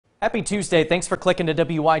Happy Tuesday. Thanks for clicking to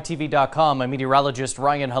WYTV.com. I'm meteorologist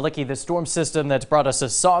Ryan Halicki. The storm system that's brought us a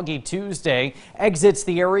soggy Tuesday exits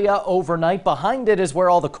the area overnight. Behind it is where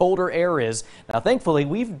all the colder air is. Now, thankfully,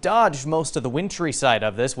 we've dodged most of the wintry side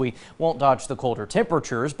of this. We won't dodge the colder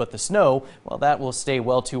temperatures, but the snow, well, that will stay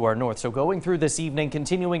well to our north. So going through this evening,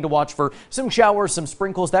 continuing to watch for some showers, some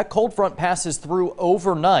sprinkles. That cold front passes through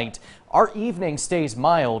overnight. Our evening stays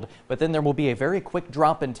mild, but then there will be a very quick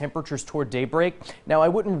drop in temperatures toward daybreak. Now, I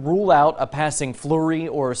wouldn't rule out a passing flurry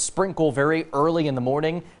or a sprinkle very early in the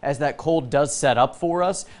morning as that cold does set up for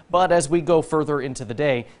us. But as we go further into the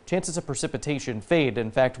day, chances of precipitation fade.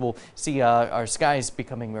 In fact, we'll see our skies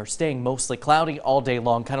staying mostly cloudy all day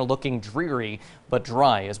long, kind of looking dreary but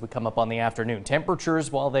dry as we come up on the afternoon.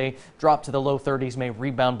 Temperatures, while they drop to the low 30s, may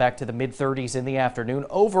rebound back to the mid 30s in the afternoon.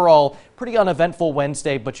 Overall, pretty uneventful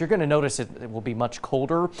Wednesday, but you're going to notice it will be much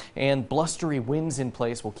colder, and blustery winds in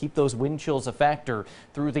place will keep those wind chills a factor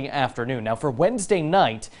through the afternoon. Now for Wednesday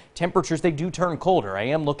night, temperatures, they do turn colder. I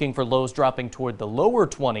am looking for lows dropping toward the lower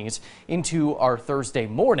 20s into our Thursday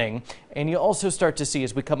morning. And you also start to see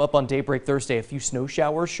as we come up on daybreak Thursday, a few snow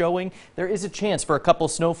showers showing. There is a chance for a couple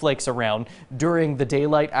snowflakes around during the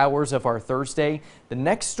daylight hours of our Thursday. The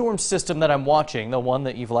next storm system that I'm watching, the one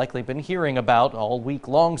that you've likely been hearing about all week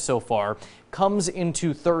long so far, comes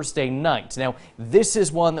into Thursday night. Now, this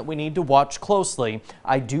is one that we need to watch closely.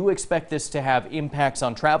 I do expect this to have impacts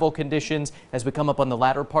on travel conditions as we come up on the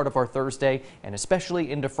latter part of our Thursday and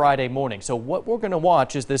especially into Friday morning. So what we're going to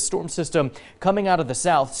watch is this storm system coming out of the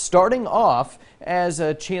south, starting off as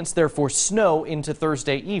a chance there for snow into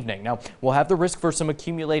Thursday evening. Now, we'll have the risk for some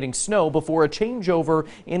accumulating snow before a changeover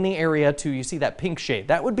in the area to, you see that pink shade.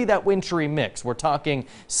 That would be that wintry mix. We're talking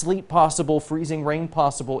sleet possible, freezing rain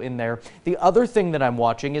possible in there. The other thing that I'm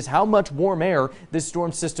watching is how much warm air this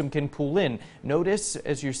storm system can pull in. Notice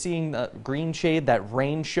as you're seeing the green shade, that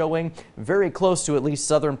rain showing very close to at least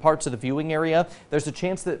southern parts of the viewing area. There's a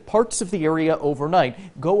chance that parts of the area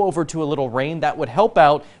overnight go over to a little rain. That would help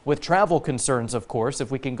out with travel concerns, of course, if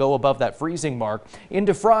we can go above that freezing mark.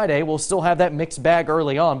 Into Friday, we'll still have that mixed bag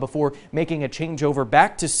early on before making a changeover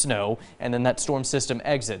back to snow, and then that storm system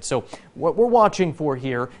exits. So what we're watching for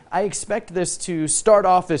here, I expect this to start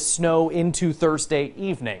off as snow into Thursday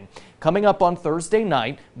evening. Coming up on Thursday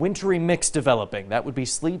night, wintry mix developing. That would be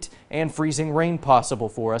sleet and freezing rain possible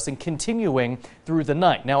for us and continuing through the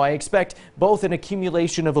night. Now, I expect both an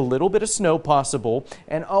accumulation of a little bit of snow possible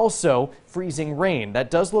and also freezing rain. That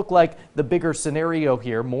does look like the bigger scenario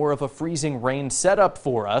here, more of a freezing rain setup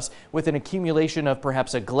for us with an accumulation of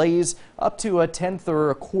perhaps a glaze up to a tenth or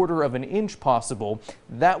a quarter of an inch possible.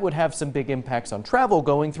 That would have some big impacts on travel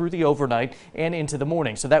going through the overnight and into the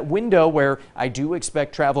morning. So that window where I do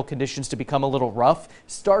expect travel conditions to become a little rough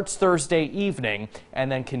starts Thursday evening and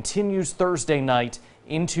then continues Thursday night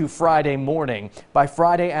into Friday morning. By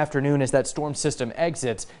Friday afternoon, as that storm system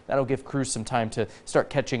exits, that'll give crews some time to start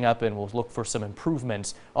catching up, and we'll look for some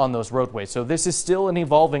improvements on those roadways. So this is still an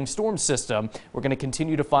evolving storm system. We're going to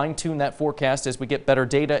continue to fine-tune that forecast as we get better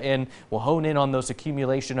data in. We'll hone in on those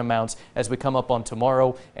accumulation amounts as we come up on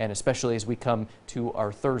tomorrow, and especially as we come to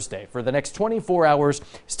our Thursday. For the next 24 hours,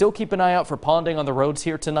 still keep an eye out for ponding on the roads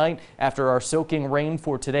here tonight after our soaking rain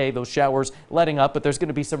for today. Those showers letting up, but there's going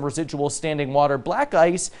to be some residual standing water. Black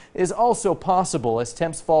ice is also possible as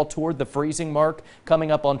temps fall toward the freezing mark coming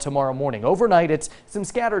up on tomorrow morning. Overnight, it's some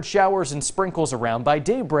scattered showers and sprinkles around. By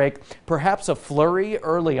daybreak, perhaps a flurry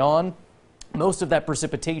early on. Most of that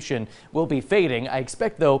precipitation will be fading. I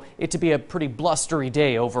expect, though, it to be a pretty blustery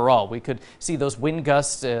day overall. We could see those wind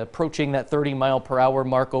gusts approaching that 30-mile-per-hour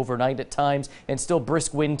mark overnight at times, and still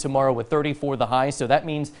brisk wind tomorrow with 34 the high. So that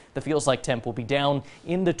means the feels-like temp will be down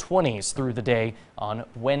in the 20s through the day on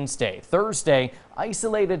Wednesday. Thursday,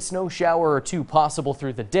 isolated snow shower or two possible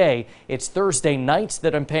through the day. It's Thursday night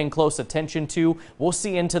that I'm paying close attention to. We'll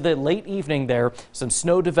see into the late evening there some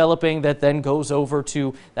snow developing that then goes over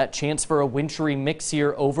to that chance for a wintry mix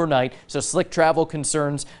here overnight. So slick travel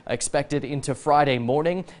concerns expected into Friday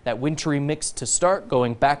morning. That wintry mix to start,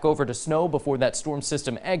 going back over to snow before that storm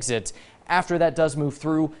system exits. After that does move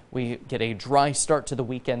through, we get a dry start to the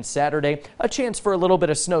weekend Saturday, a chance for a little bit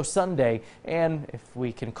of snow Sunday, and if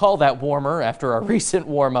we can call that warmer after our recent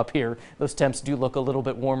warm up here, those temps do look a little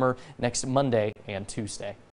bit warmer next Monday and Tuesday.